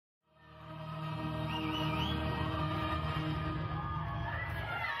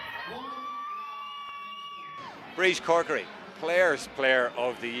Briege Corkery, Players Player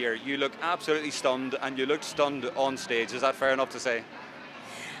of the Year. You look absolutely stunned, and you looked stunned on stage. Is that fair enough to say?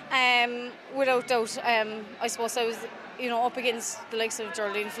 Without doubt. I suppose I was, up against the likes of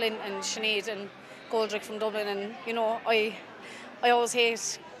Geraldine Flynn and Sinead and Goldrick from Dublin, and I always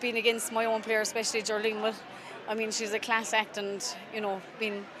hate being against my own player, especially Geraldine. But I mean, she's a class act, and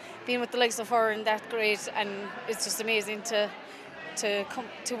being with the likes of her and that great, and it's just amazing to come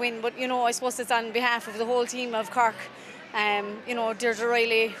to win. But I suppose it's on behalf of the whole team of Cork. Deirdre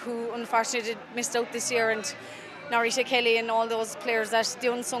Riley, who unfortunately missed out this year, and Norita Kelly and all those players, that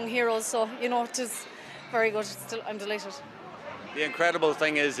the unsung heroes. So it is very good. I'm delighted. The incredible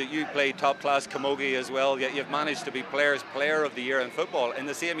thing is that you play top class Camogie as well, yet you've managed to be Players Player of the Year in football. In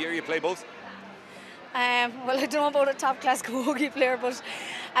the same year you play both? Well, I don't know about a top class Camogie player, but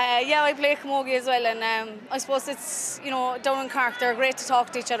I play Camogie as well, and I suppose it's down in Cork they're great to talk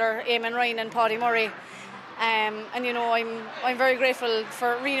to each other, Eamon Ryan and Paddy Murray, and I'm very grateful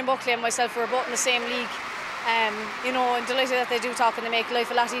for Rena Buckley and myself. We're both in the same league, and delighted that they do talk, and they make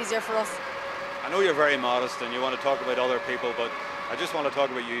life a lot easier for us. I know you're very modest and you want to talk about other people, but I just want to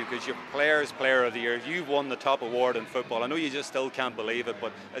talk about you because you're Players Player of the Year. You've won the top award in football. I know you just still can't believe it,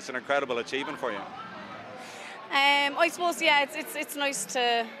 but it's an incredible achievement for you. I suppose, it's nice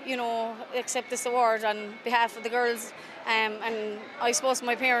to accept this award on behalf of the girls, and I suppose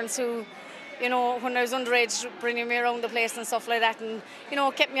my parents, who when I was underage, bringing me around the place and stuff like that, and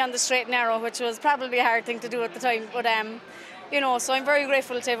kept me on the straight and narrow, which was probably a hard thing to do at the time. But so I'm very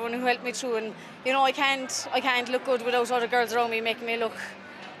grateful to everyone who helped me through, and I can't look good without other girls around me making me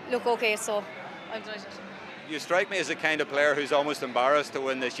look okay. So I'm delighted. You strike me as the kind of player who's almost embarrassed to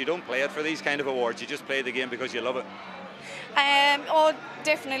win this. You don't play it for these kind of awards. You just play the game because you love it.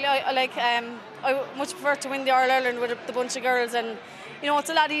 Definitely. I much prefer to win the All-Ireland with the bunch of girls, and it's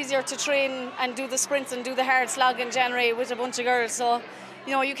a lot easier to train and do the sprints and do the hard slog in January with a bunch of girls. So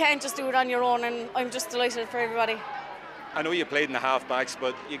you can't just do it on your own, and I'm just delighted for everybody. I know you played in the half-backs,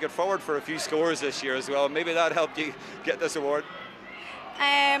 but you got forward for a few scores this year as well. Maybe that helped you get this award?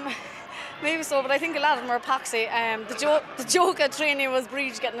 Maybe so, but I think a lot of them are epoxy. The joke at training was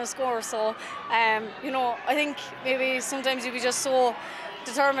Briege getting a score, so I think maybe sometimes you'd be just so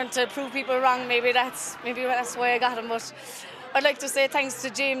determined to prove people wrong. Maybe that's why I got him. But I'd like to say thanks to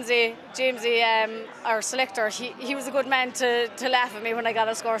Jamesy, our selector. He was a good man to laugh at me when I got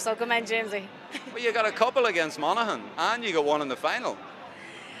a score, so good man, Jamesy. Well, you got a couple against Monaghan, and you got one in the final.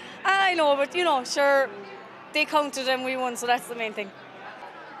 I know, but sure, they counted and we won, so that's the main thing.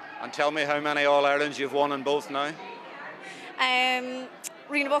 And tell me how many All-Irelands you've won in both now?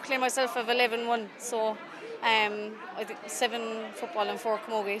 Rena Buckley and myself have 11-1, so I think 7 football and 4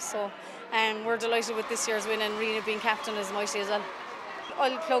 Camogie, so we're delighted with this year's win, and Rena being captain is mighty as well.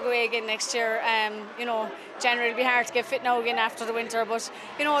 I'll plug away again next year. January will be hard to get fit now again after the winter, but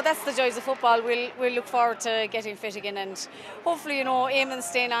that's the joys of football. We'll look forward to getting fit again, and hopefully Eamon's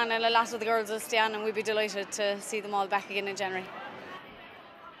staying on, and a lot of the girls will stay on, and we'll be delighted to see them all back again in January.